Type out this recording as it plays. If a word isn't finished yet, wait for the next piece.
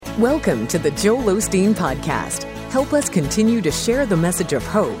Welcome to the Joel Osteen Podcast. Help us continue to share the message of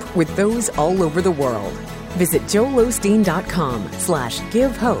hope with those all over the world. Visit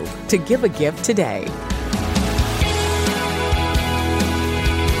joelosteen.com/give hope to give a gift today.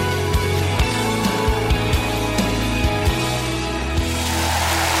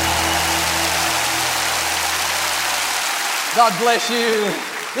 God bless you.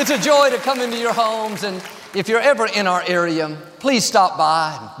 It's a joy to come into your homes, and if you're ever in our area, please stop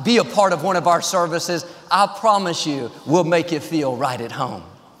by and be a part of one of our services. I promise you, we'll make you feel right at home.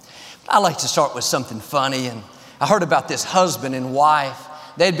 I like to start with something funny, and I heard about this husband and wife.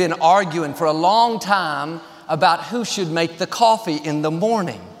 They'd been arguing for a long time about who should make the coffee in the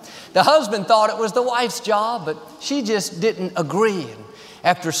morning. The husband thought it was the wife's job, but she just didn't agree.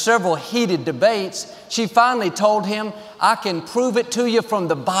 After several heated debates, she finally told him, "I can prove it to you from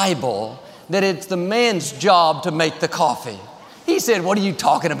the Bible that it's the man's job to make the coffee." He said, "What are you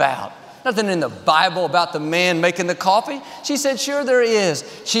talking about? Nothing in the Bible about the man making the coffee." She said, "Sure there is."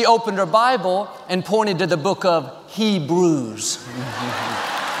 She opened her Bible and pointed to the book of Hebrews.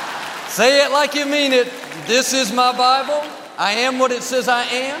 Say it like you mean it. This is my Bible. I am what it says I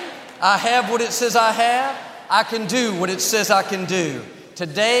am. I have what it says I have. I can do what it says I can do.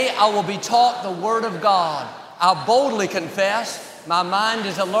 Today I will be taught the Word of God. I boldly confess, my mind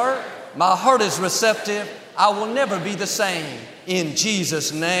is alert, my heart is receptive. I will never be the same. In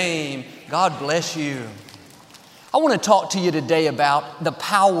Jesus' name, God bless you. I want to talk to you today about the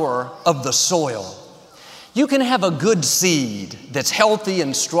power of the soil. You can have a good seed that's healthy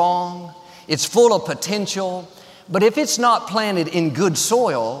and strong. It's full of potential. But if it's not planted in good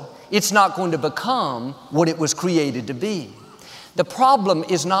soil, it's not going to become what it was created to be. The problem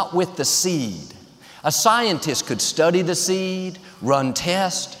is not with the seed. A scientist could study the seed, run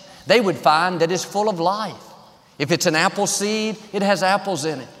tests. They would find that it's full of life. If it's an apple seed, it has apples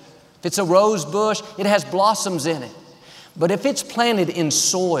in it. If it's a rose bush, it has blossoms in it. But if it's planted in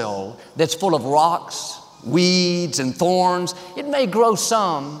soil that's full of rocks, weeds, and thorns, it may grow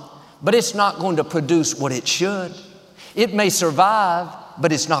some, but it's not going to produce what it should. It may survive,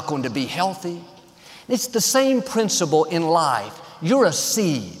 but it's not going to be healthy. It's the same principle in life. You're a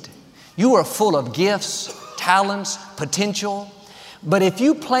seed. You are full of gifts, talents, potential. But if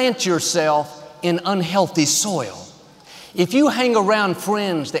you plant yourself in unhealthy soil, if you hang around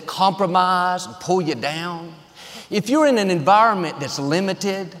friends that compromise and pull you down, if you're in an environment that's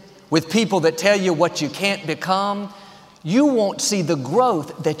limited with people that tell you what you can't become, you won't see the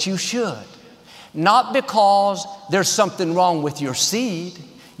growth that you should. Not because there's something wrong with your seed.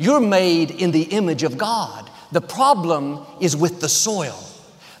 You're made in the image of God. The problem is with the soil.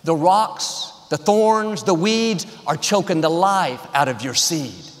 The rocks, the thorns, the weeds are choking the life out of your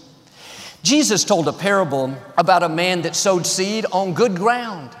seed. Jesus told a parable about a man that sowed seed on good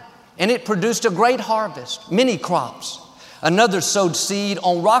ground, and it produced a great harvest, many crops. Another sowed seed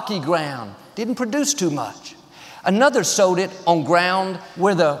on rocky ground, didn't produce too much. Another sowed it on ground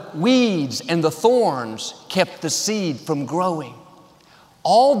where the weeds and the thorns kept the seed from growing.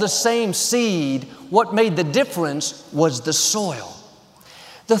 All the same seed, what made the difference was the soil.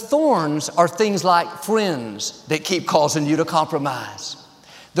 The thorns are things like friends that keep causing you to compromise.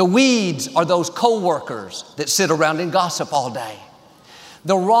 The weeds are those co-workers that sit around and gossip all day.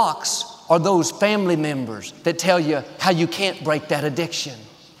 The rocks are those family members that tell you how you can't break that addiction.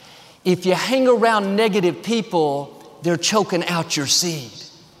 If you hang around negative people, they're choking out your seed.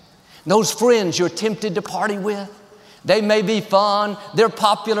 Those friends you're tempted to party with, they may be fun, they're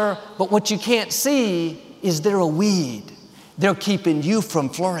popular, but what you can't see is they're a weed. They're keeping you from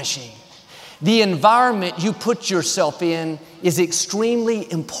flourishing. The environment you put yourself in is extremely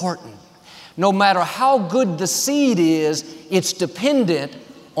important. No matter how good the seed is, it's dependent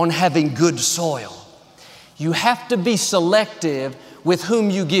on having good soil. You have to be selective with whom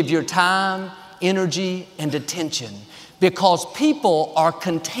you give your time, energy, and attention, because people are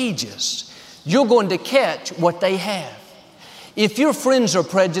contagious. You're going to catch what they have. If your friends are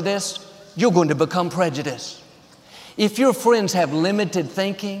prejudiced, you're going to become prejudiced. If your friends have limited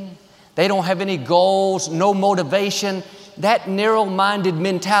thinking, they don't have any goals, no motivation, that narrow-minded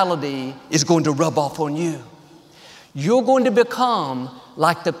mentality is going to rub off on you. You're going to become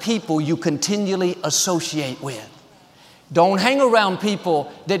like the people you continually associate with. Don't hang around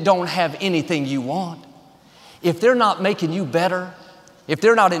people that don't have anything you want. If they're not making you better, if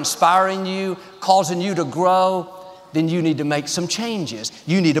they're not inspiring you, causing you to grow, then you need to make some changes.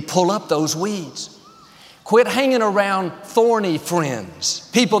 You need to pull up those weeds. Quit hanging around thorny friends,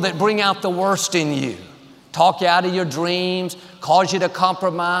 people that bring out the worst in you, talk you out of your dreams, cause you to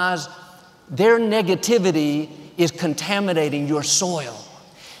compromise. Their negativity is contaminating your soil.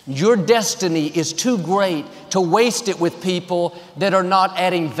 Your destiny is too great to waste it with people that are not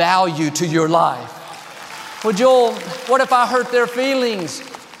adding value to your life. Well, Joel, what if I hurt their feelings?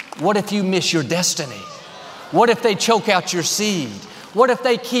 What if you miss your destiny? What if they choke out your seed? What if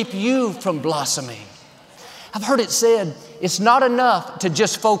they keep you from blossoming? I've heard it said, it's not enough to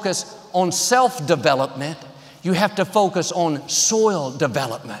just focus on self-development. You have to focus on soil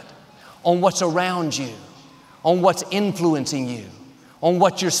development, on what's around you, on what's influencing you, on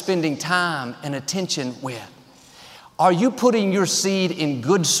what you're spending time and attention with. Are you putting your seed in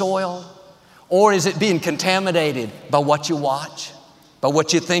good soil, or is it being contaminated by what you watch, by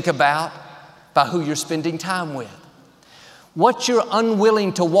what you think about, by who you're spending time with? What you're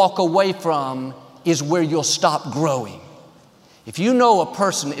unwilling to walk away from is where you'll stop growing. If you know a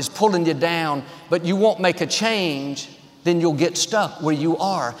person is pulling you down, but you won't make a change, then you'll get stuck where you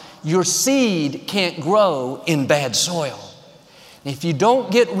are. Your seed can't grow in bad soil. If you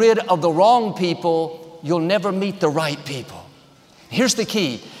don't get rid of the wrong people, you'll never meet the right people. Here's the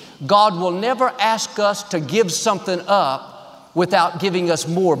key. God will never ask us to give something up without giving us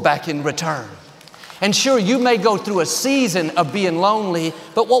more back in return. And sure, you may go through a season of being lonely,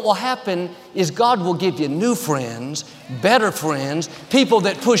 but what will happen is God will give you new friends, better friends, people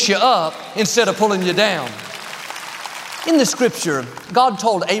that push you up instead of pulling you down. In the scripture, God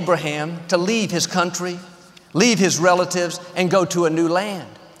told Abraham to leave his country, leave his relatives, and go to a new land.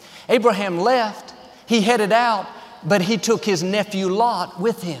 Abraham left, he headed out, but he took his nephew Lot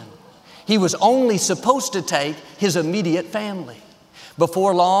with him. He was only supposed to take his immediate family.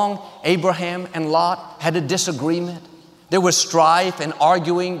 Before long, Abraham and Lot had a disagreement. There was strife and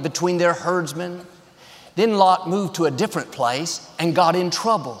arguing between their herdsmen. Then Lot moved to a different place and got in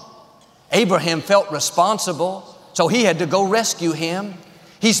trouble. Abraham felt responsible, so he had to go rescue him.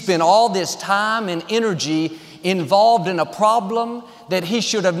 He spent all this time and energy involved in a problem that he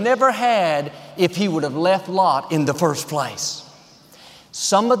should have never had if he would have left Lot in the first place.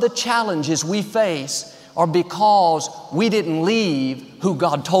 Some of the challenges we face are because we didn't leave who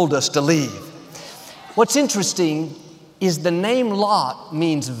God told us to leave. What's interesting is the name Lot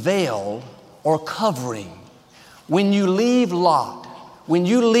means veil or covering. When you leave Lot, when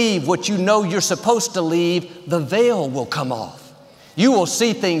you leave what you know you're supposed to leave, the veil will come off. You will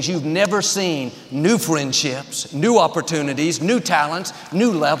see things you've never seen, new friendships, new opportunities, new talents,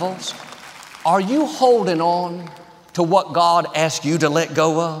 new levels. Are you holding on to what God asked you to let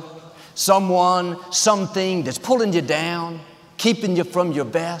go of? Someone, something that's pulling you down, keeping you from your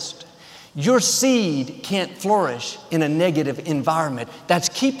best? Your seed can't flourish in a negative environment. That's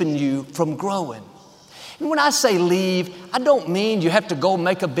keeping you from growing. And when I say leave, I don't mean you have to go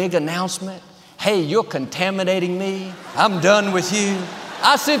make a big announcement. Hey, you're contaminating me. I'm done with you.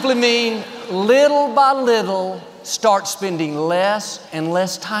 I simply mean little by little, start spending less and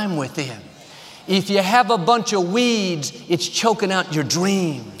less time with them. If you have a bunch of weeds, it's choking out your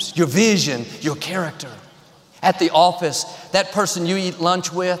dreams, your vision, your character. At the office, that person you eat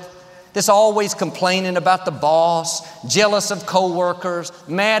lunch with, that's always complaining about the boss, jealous of coworkers,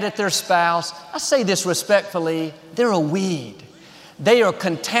 mad at their spouse. I say this respectfully, they're a weed. They are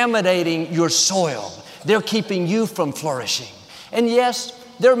contaminating your soil. They're keeping you from flourishing. And yes,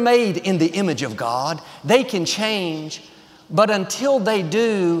 they're made in the image of God. They can change, but until they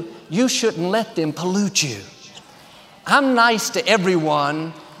do, you shouldn't let them pollute you. I'm nice to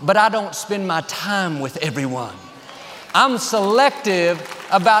everyone, but I don't spend my time with everyone. I'm selective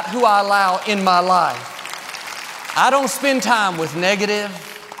about who I allow in my life. I don't spend time with negative,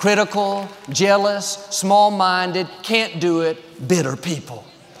 critical, jealous, small-minded, can't do it, bitter people.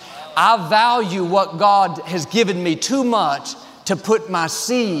 I value what God has given me too much to put my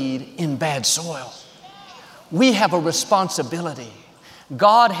seed in bad soil. We have a responsibility.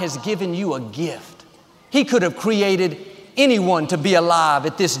 God has given you a gift. He could have created anyone to be alive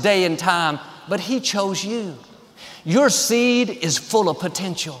at this day and time, but He chose you. Your seed is full of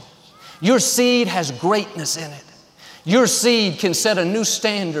potential. Your seed has greatness in it. Your seed can set a new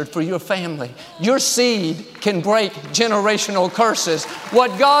standard for your family. Your seed can break generational curses.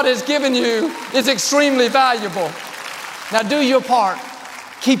 What God has given you is extremely valuable. Now do your part.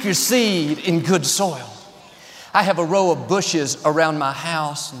 Keep your seed in good soil. I have a row of bushes around my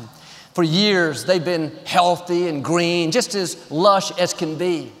house, and for years they've been healthy and green, just as lush as can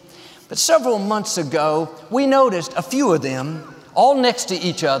be. But several months ago, we noticed a few of them, all next to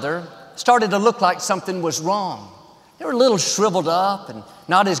each other, started to look like something was wrong. They were a little shriveled up and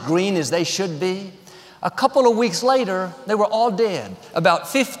not as green as they should be. A couple of weeks later, they were all dead, about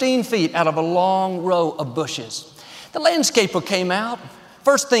 15 feet out of a long row of bushes. The landscaper came out.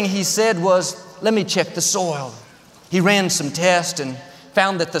 First thing he said was, "Let me check the soil." He ran some tests and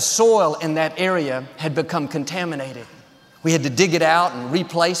found that the soil in that area had become contaminated. We had to dig it out and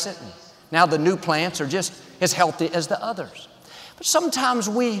replace it. And now the new plants are just as healthy as the others. But sometimes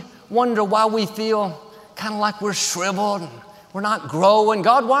we wonder why we feel kind of like we're shriveled and we're not growing.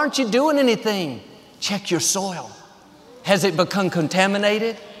 God, why aren't you doing anything? Check your soil. Has it become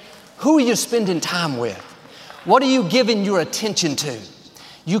contaminated? Who are you spending time with? What are you giving your attention to?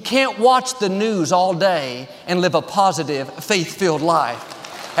 You can't watch the news all day and live a positive, faith-filled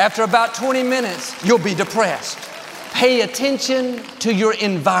life. After about 20 minutes, you'll be depressed. Pay attention to your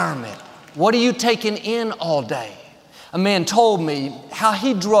environment. What are you taking in all day? A man told me how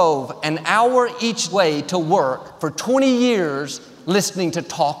he drove an hour each way to work for 20 years listening to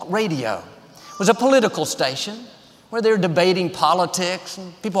talk radio. It was a political station where they're debating politics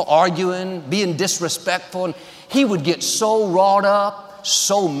and people arguing, being disrespectful. And he would get so wrought up,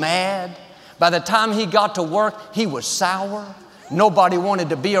 so mad. By the time he got to work, he was sour. Nobody wanted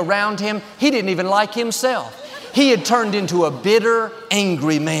to be around him. He didn't even like himself. He had turned into a bitter,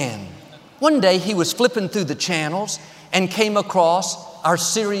 angry man. One day he was flipping through the channels and came across our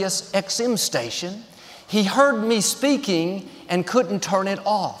Sirius XM station. He heard me speaking and couldn't turn it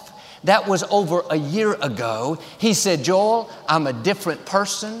off. That was over a year ago. He said, Joel, I'm a different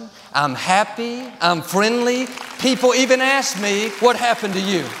person. I'm happy. I'm friendly. People even ask me, what happened to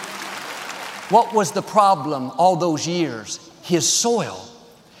you? What was the problem all those years? His soil.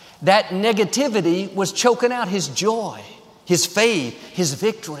 That negativity was choking out his joy, his faith, his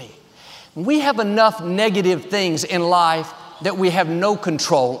victory. We have enough negative things in life that we have no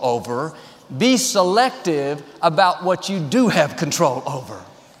control over. Be selective about what you do have control over.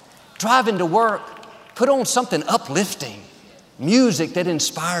 Driving to work, put on something uplifting, music that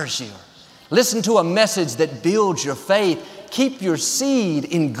inspires you. Listen to a message that builds your faith. Keep your seed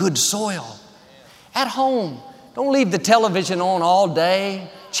in good soil. At home, don't leave the television on all day,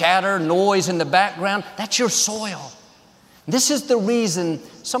 chatter, noise in the background. That's your soil. This is the reason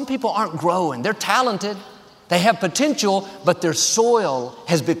some people aren't growing. They're talented. They have potential, but their soil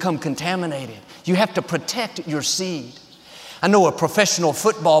has become contaminated. You have to protect your seed. I know a professional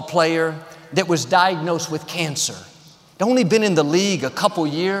football player that was diagnosed with cancer. He'd only been in the league a couple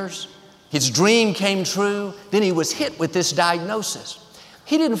years. His dream came true. Then he was hit with this diagnosis.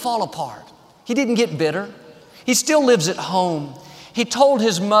 He didn't fall apart. He didn't get bitter. He still lives at home. He told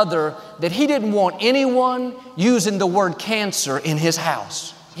his mother that he didn't want anyone using the word cancer in his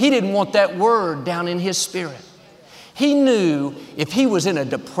house. He didn't want that word down in his spirit. He knew if he was in a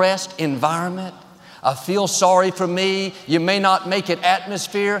depressed environment, a feel sorry for me, you may not make it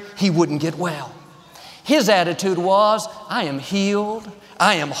atmosphere, he wouldn't get well. His attitude was, I am healed,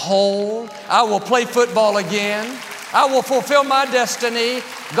 I am whole, I will play football again, I will fulfill my destiny.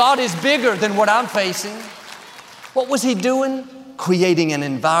 God is bigger than what I'm facing. What was he doing? Creating an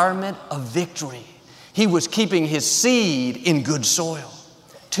environment of victory. He was keeping his seed in good soil.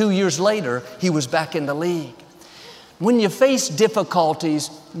 2 years later, he was back in the league. When you face difficulties,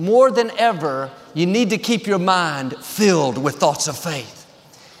 more than ever, you need to keep your mind filled with thoughts of faith.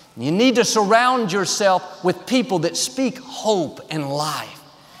 You need to surround yourself with people that speak hope and life.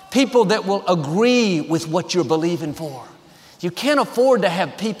 People that will agree with what you're believing for. You can't afford to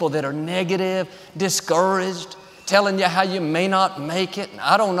have people that are negative, discouraged, telling you how you may not make it.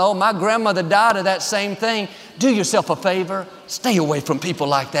 I don't know, my grandmother died of that same thing. Do yourself a favor, stay away from people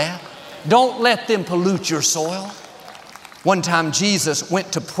like that. Don't let them pollute your soil. One time Jesus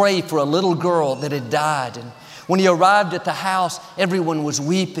went to pray for a little girl that had died. And when he arrived at the house, everyone was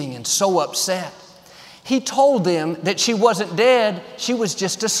weeping and so upset. He told them that she wasn't dead, she was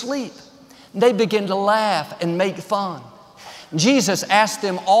just asleep. They began to laugh and make fun. Jesus asked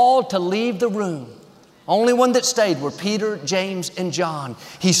them all to leave the room. Only one that stayed were Peter, James, and John.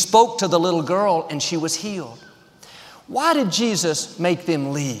 He spoke to the little girl and she was healed. Why did Jesus make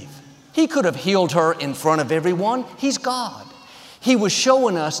them leave? He could have healed her in front of everyone. He's God. He was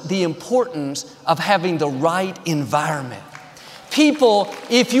showing us the importance of having the right environment. People,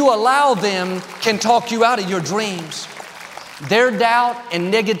 if you allow them, can talk you out of your dreams. Their doubt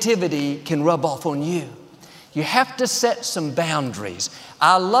and negativity can rub off on you. You have to set some boundaries.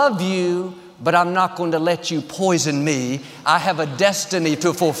 I love you, but I'm not going to let you poison me. I have a destiny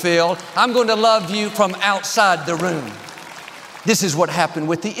to fulfill. I'm going to love you from outside the room. This is what happened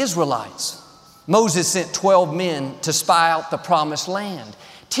with the Israelites. Moses sent 12 men to spy out the promised land.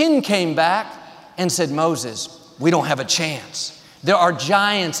 10 came back and said, Moses, we don't have a chance. There are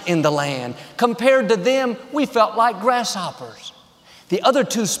giants in the land. Compared to them, we felt like grasshoppers. The other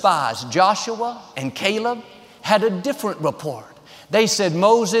 2 spies, Joshua and Caleb, had a different report. They said,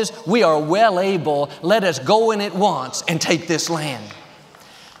 Moses, we are well able. Let us go in at once and take this land.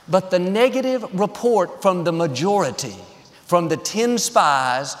 But the negative report from the majority, from the 10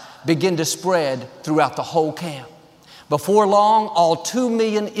 spies, began to spread throughout the whole camp. Before long, all 2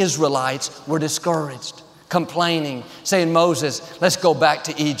 million Israelites were discouraged, complaining, saying, Moses, let's go back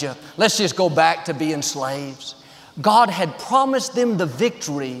to Egypt. Let's just go back to being slaves. God had promised them the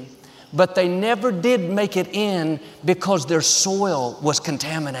victory, but they never did make it in because their soil was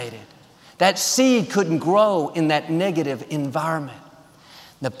contaminated. That seed couldn't grow in that negative environment.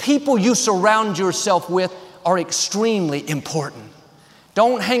 The people you surround yourself with are extremely important.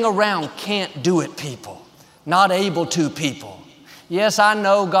 Don't hang around can't do it people, not able to people. Yes, I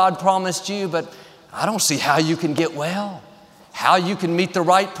know God promised you, but I don't see how you can get well, how you can meet the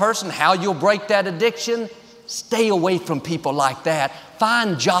right person, how you'll break that addiction. Stay away from people like that.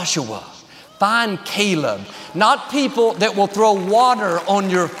 Find Joshua, find Caleb, not people that will throw water on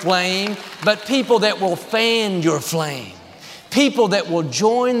your flame, but people that will fan your flame. People that will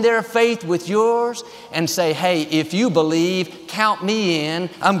join their faith with yours and say, hey, if you believe, count me in.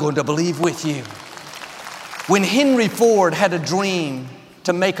 I'm going to believe with you. When Henry Ford had a dream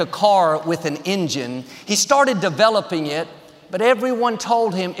to make a car with an engine, he started developing it, but everyone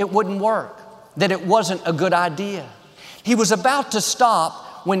told him it wouldn't work, that it wasn't a good idea. He was about to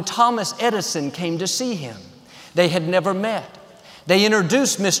stop when Thomas Edison came to see him. They had never met. They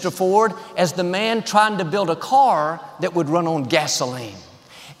introduced Mr. Ford as the man trying to build a car that would run on gasoline.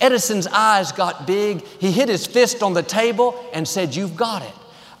 Edison's eyes got big. He hit his fist on the table and said, you've got it.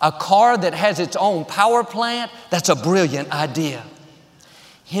 A car that has its own power plant, that's a brilliant idea.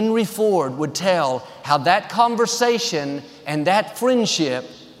 Henry Ford would tell how that conversation and that friendship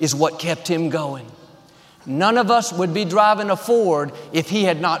is what kept him going. None of us would be driving a Ford if he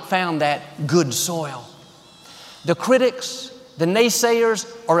had not found that good soil. The critics, the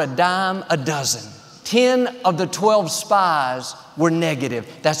naysayers are a dime a dozen. 10 of the 12 spies were negative.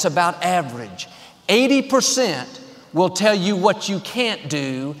 That's about average. 80% will tell you what you can't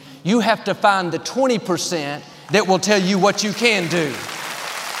do. You have to find the 20% that will tell you what you can do.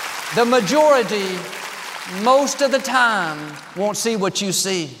 The majority, most of the time, won't see what you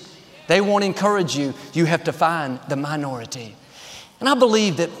see. They won't encourage you. You have to find the minority. And I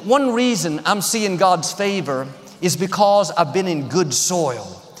believe that one reason I'm seeing God's favor is because I've been in good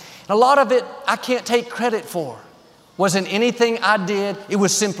soil. And a lot of it I can't take credit for. Wasn't anything I did. It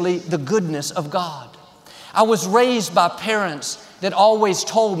was simply the goodness of God. I was raised by parents that always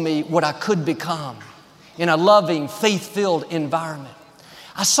told me what I could become in a loving, faith-filled environment.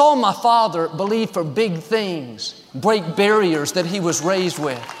 I saw my father believe for big things, break barriers that he was raised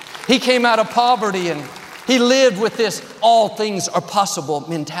with. He came out of poverty and he lived with this all things are possible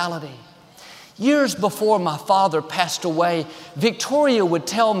mentality. Years before my father passed away, Victoria would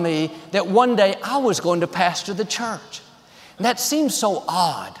tell me that one day I was going to pastor the church. And that seemed so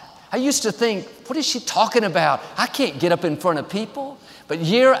odd. I used to think, what is she talking about? I can't get up in front of people. But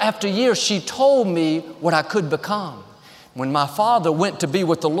year after year, she told me what I could become. When my father went to be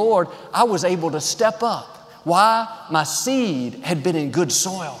with the Lord, I was able to step up. Why? My seed had been in good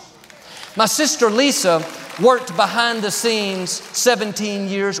soil. My sister Lisa worked behind the scenes 17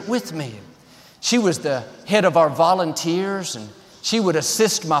 years with me. She was the head of our volunteers, and she would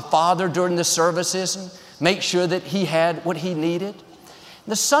assist my father during the services and make sure that he had what he needed.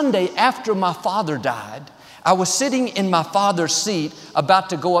 The Sunday after my father died, I was sitting in my father's seat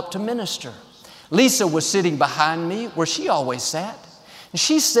about to go up to minister. Lisa was sitting behind me where she always sat. And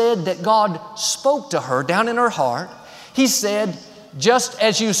she said that God spoke to her down in her heart. He said, just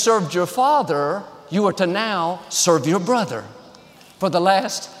as you served your father, you are to now serve your brother. For the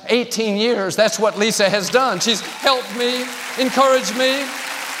last 18 years, that's what Lisa has done. She's helped me, encouraged me.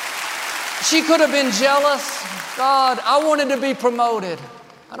 She could have been jealous. God, I wanted to be promoted.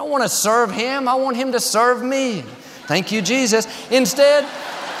 I don't want to serve him. I want him to serve me. Thank you, Jesus. Instead,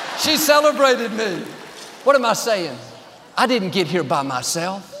 she celebrated me. What am I saying? I didn't get here by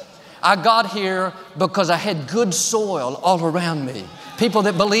myself. I got here because I had good soil all around me. People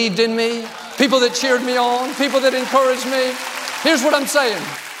that believed in me, people that cheered me on, people that encouraged me. Here's what I'm saying.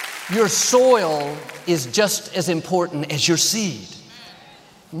 Your soil is just as important as your seed.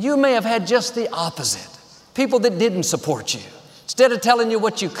 You may have had just the opposite. People that didn't support you. Instead of telling you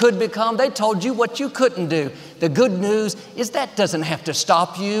what you could become, they told you what you couldn't do. The good news is that doesn't have to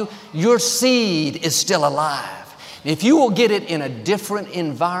stop you. Your seed is still alive. If you will get it in a different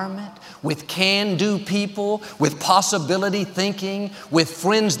environment, with can-do people, with possibility thinking, with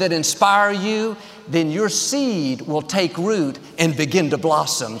friends that inspire you, then your seed will take root and begin to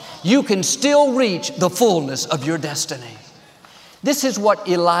blossom. You can still reach the fullness of your destiny. This is what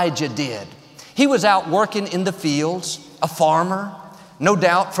Elijah did. He was out working in the fields, a farmer, no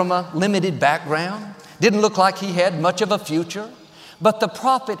doubt from a limited background. Didn't look like he had much of a future. But the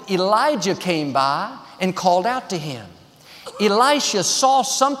prophet Elijah came by and called out to him. Elisha saw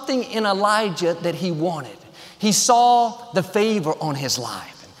something in Elijah that he wanted. He saw the favor on his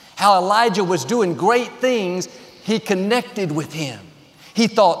life. How Elijah was doing great things, he connected with him. He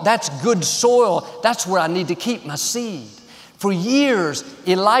thought, that's good soil. That's where I need to keep my seed. For years,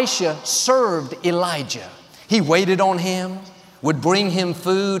 Elisha served Elijah. He waited on him, would bring him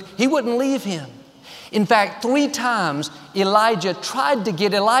food. He wouldn't leave him. In fact, 3 times Elijah tried to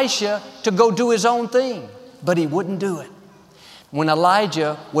get Elisha to go do his own thing, but he wouldn't do it. When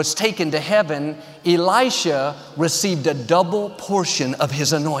Elijah was taken to heaven, Elisha received a double portion of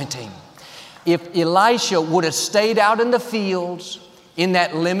his anointing. If Elisha would have stayed out in the fields, in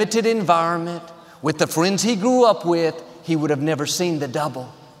that limited environment, with the friends he grew up with, he would have never seen the double.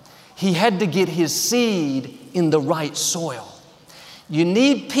 He had to get his seed in the right soil. You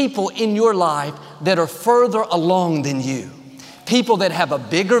need people in your life that are further along than you. People that have a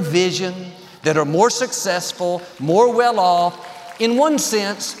bigger vision, that are more successful, more well off. In one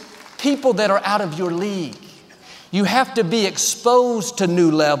sense, people that are out of your league. You have to be exposed to new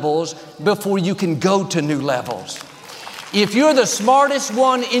levels before you can go to new levels. If you're the smartest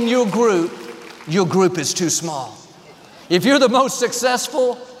one in your group is too small. If you're the most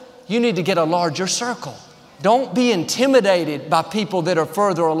successful, you need to get a larger circle. Don't be intimidated by people that are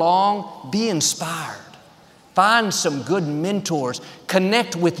further along. Be inspired. Find some good mentors.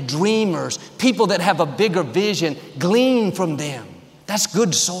 Connect with dreamers, people that have a bigger vision. Glean from them. That's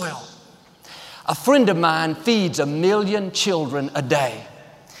good soil. A friend of mine feeds 1 million children a day.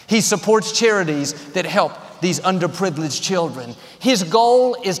 He supports charities that help these underprivileged children. His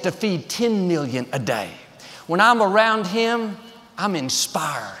goal is to feed 10 million a day. When I'm around him, I'm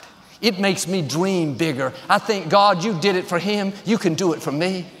inspired. It makes me dream bigger. I think, God, you did it for him. You can do it for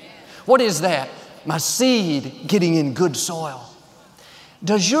me. What is that? My seed getting in good soil.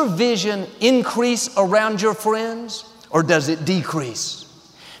 Does your vision increase around your friends or does it decrease?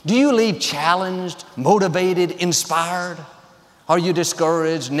 Do you leave challenged, motivated, inspired? Are you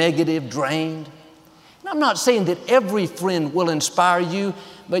discouraged, negative, drained? And I'm not saying that every friend will inspire you,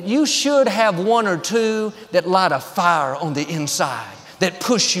 but you should have 1 or 2 that light a fire on the inside, that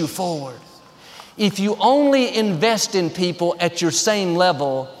push you forward. If you only invest in people at your same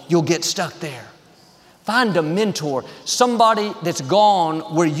level, you'll get stuck there. Find a mentor, somebody that's gone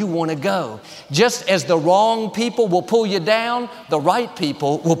where you want to go. Just as the wrong people will pull you down, the right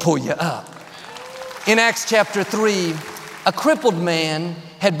people will pull you up. In Acts chapter 3, a crippled man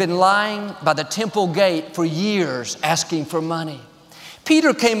had been lying by the temple gate for years asking for money.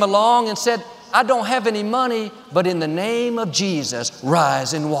 Peter came along and said, I don't have any money, but in the name of Jesus,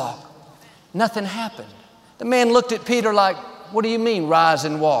 rise and walk. Nothing happened. The man looked at Peter like, what do you mean, rise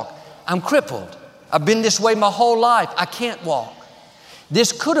and walk? I'm crippled. I've been this way my whole life. I can't walk.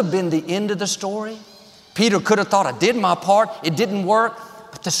 This could have been the end of the story. Peter could have thought, I did my part. It didn't work.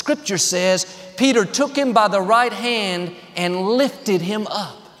 But the scripture says, Peter took him by the right hand and lifted him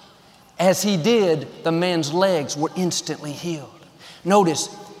up. As he did, the man's legs were instantly healed. Notice,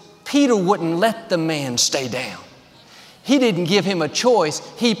 Peter wouldn't let the man stay down. He didn't give him a choice.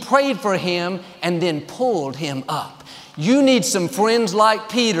 He prayed for him and then pulled him up. You need some friends like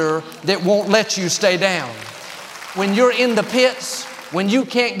Peter that won't let you stay down. When you're in the pits, when you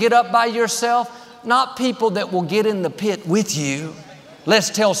can't get up by yourself, not people that will get in the pit with you. Let's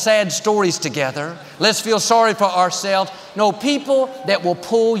tell sad stories together. Let's feel sorry for ourselves. No, people that will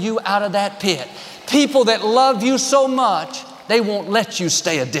pull you out of that pit. People that love you so much, they won't let you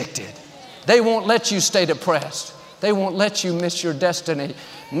stay addicted. They won't let you stay depressed. They won't let you miss your destiny.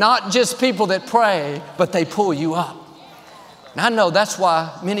 Not just people that pray, but they pull you up. And I know that's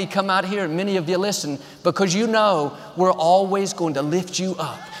why many come out here and many of you listen, because you know we're always going to lift you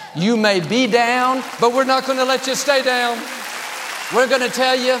up. You may be down, but we're not going to let you stay down. We're going to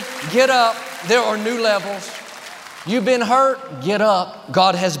tell you, get up. There are new levels. You've been hurt, get up.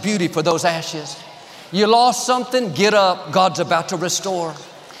 God has beauty for those ashes. You lost something, get up. God's about to restore.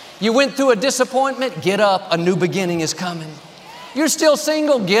 You went through a disappointment, get up. A new beginning is coming. You're still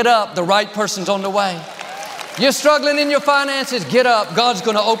single, get up. The right person's on the way. You're struggling in your finances, get up. God's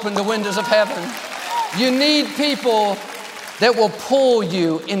going to open the windows of heaven. You need people that will pull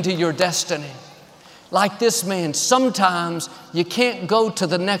you into your destiny. Like this man, sometimes you can't go to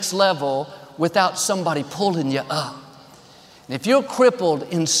the next level without somebody pulling you up. And if you're crippled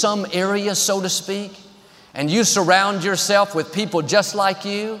in some area, so to speak, and you surround yourself with people just like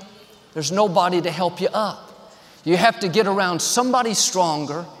you, there's nobody to help you up. You have to get around somebody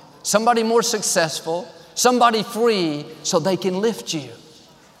stronger, somebody more successful, somebody free so they can lift you.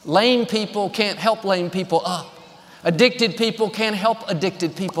 Lame people can't help lame people up. Addicted people can't help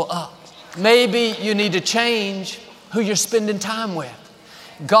addicted people up. Maybe you need to change who you're spending time with.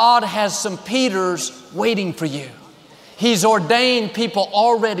 God has some Peters waiting for you. He's ordained people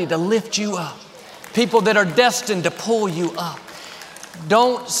already to lift you up, people that are destined to pull you up.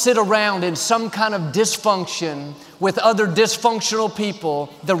 Don't sit around in some kind of dysfunction with other dysfunctional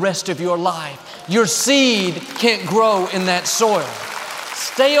people the rest of your life. Your seed can't grow in that soil.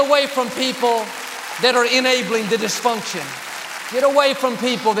 Stay away from people that are enabling the dysfunction. Get away from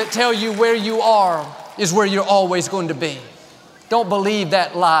people that tell you where you are is where you're always going to be. Don't believe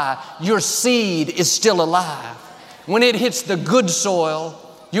that lie. Your seed is still alive. When it hits the good soil,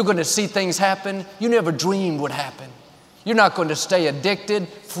 you're going to see things happen you never dreamed would happen. You're not going to stay addicted.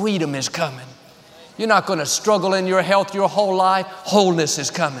 Freedom is coming. You're not going to struggle in your health your whole life. Wholeness is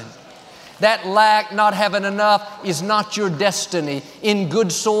coming. That lack, not having enough, is not your destiny. In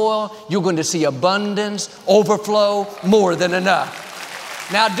good soil, you're going to see abundance, overflow, more than enough.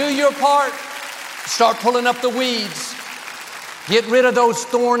 Now do your part. Start pulling up the weeds. Get rid of those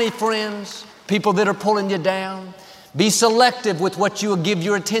thorny friends, people that are pulling you down. Be selective with what you will give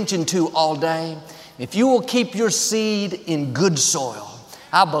your attention to all day. If you will keep your seed in good soil,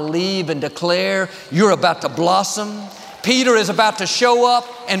 I believe and declare you're about to blossom. Peter is about to show up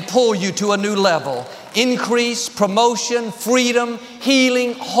and pull you to a new level. Increase, promotion, freedom,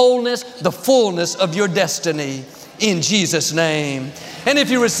 healing, wholeness, the fullness of your destiny in Jesus' name. And if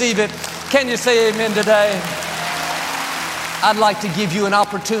you receive it, can you say amen today? I'd like to give you an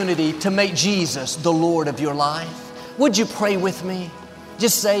opportunity to make Jesus the Lord of your life. Would you pray with me?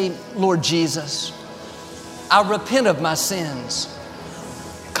 Just say, Lord Jesus, I repent of my sins.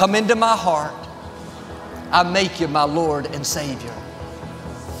 Come into my heart. I make you my Lord and Savior.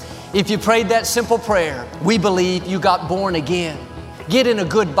 If you prayed that simple prayer, we believe you got born again. Get in a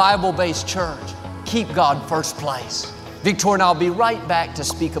good Bible-based church. Keep God first place. Victoria and I'll be right back to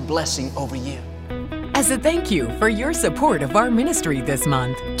speak a blessing over you. As a thank you for your support of our ministry this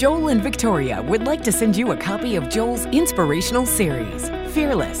month, Joel and Victoria would like to send you a copy of Joel's inspirational series,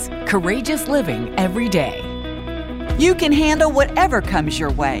 Fearless, Courageous Living Every Day. You can handle whatever comes your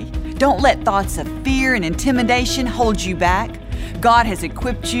way. Don't let thoughts of fear and intimidation hold you back. God has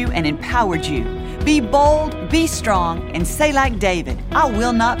equipped you and empowered you. Be bold, be strong, and say like David, I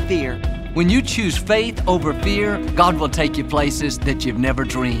will not fear. When you choose faith over fear, God will take you places that you've never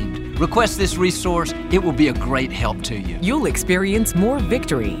dreamed. Request this resource. It will be a great help to you. You'll experience more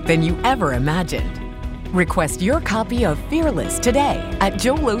victory than you ever imagined. Request your copy of Fearless today at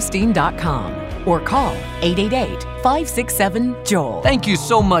joelosteen.com or call 888-567-JOEL. Thank you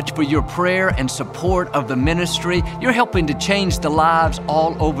so much for your prayer and support of the ministry. You're helping to change the lives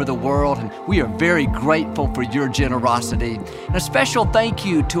all over the world, and we are very grateful for your generosity. And a special thank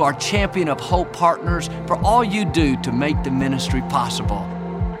you to our Champion of Hope partners for all you do to make the ministry possible.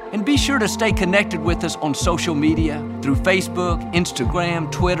 And be sure to stay connected with us on social media through Facebook, Instagram,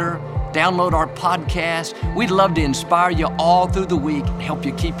 Twitter. Download our podcast. We'd love to inspire you all through the week and help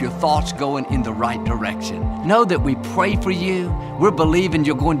you keep your thoughts going in the right direction. Know that we pray for you. We're believing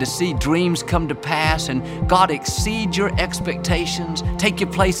you're going to see dreams come to pass and God exceed your expectations, take you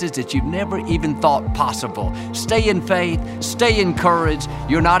places that you've never even thought possible. Stay in faith, stay encouraged.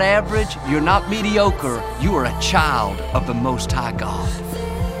 You're not average, you're not mediocre. You are a child of the Most High God.